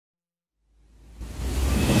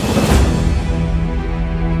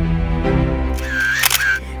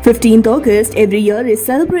15th August every year is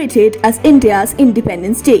celebrated as India's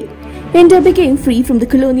Independence Day. India became free from the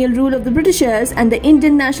colonial rule of the Britishers and the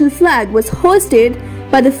Indian national flag was hoisted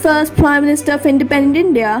by the first Prime Minister of independent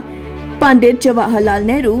India, Pandit Jawaharlal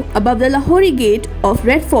Nehru, above the Lahori gate of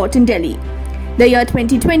Red Fort in Delhi. The year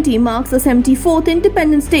 2020 marks the 74th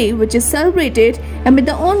Independence Day, which is celebrated amid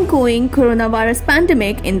the ongoing coronavirus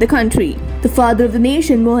pandemic in the country. The father of the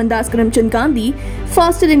nation, Mohandas Karamchand Gandhi,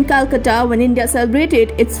 fasted in Calcutta when India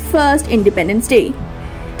celebrated its first Independence Day.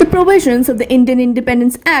 The provisions of the Indian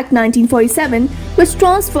Independence Act 1947, which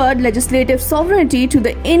transferred legislative sovereignty to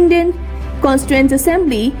the Indian Constituent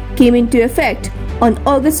Assembly, came into effect on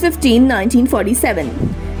August 15,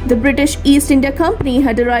 1947. The British East India Company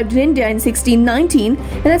had arrived in India in 1619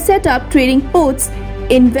 and had set up trading ports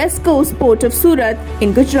in West Coast port of Surat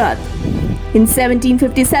in Gujarat. In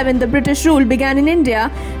 1757, the British rule began in India,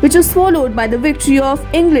 which was followed by the victory of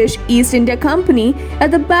English East India Company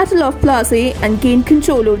at the Battle of Plassey and gained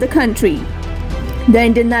control over the country. The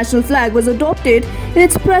Indian national flag was adopted in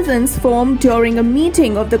its present form during a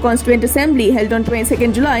meeting of the Constituent Assembly held on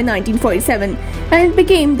 22nd July 1947, and it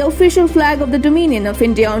became the official flag of the Dominion of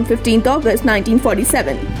India on 15th August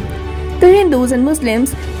 1947. The Hindus and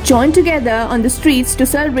Muslims joined together on the streets to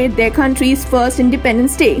celebrate their country's first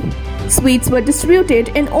Independence Day. Sweets were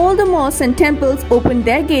distributed and all the mosques and temples opened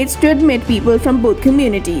their gates to admit people from both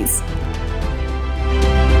communities.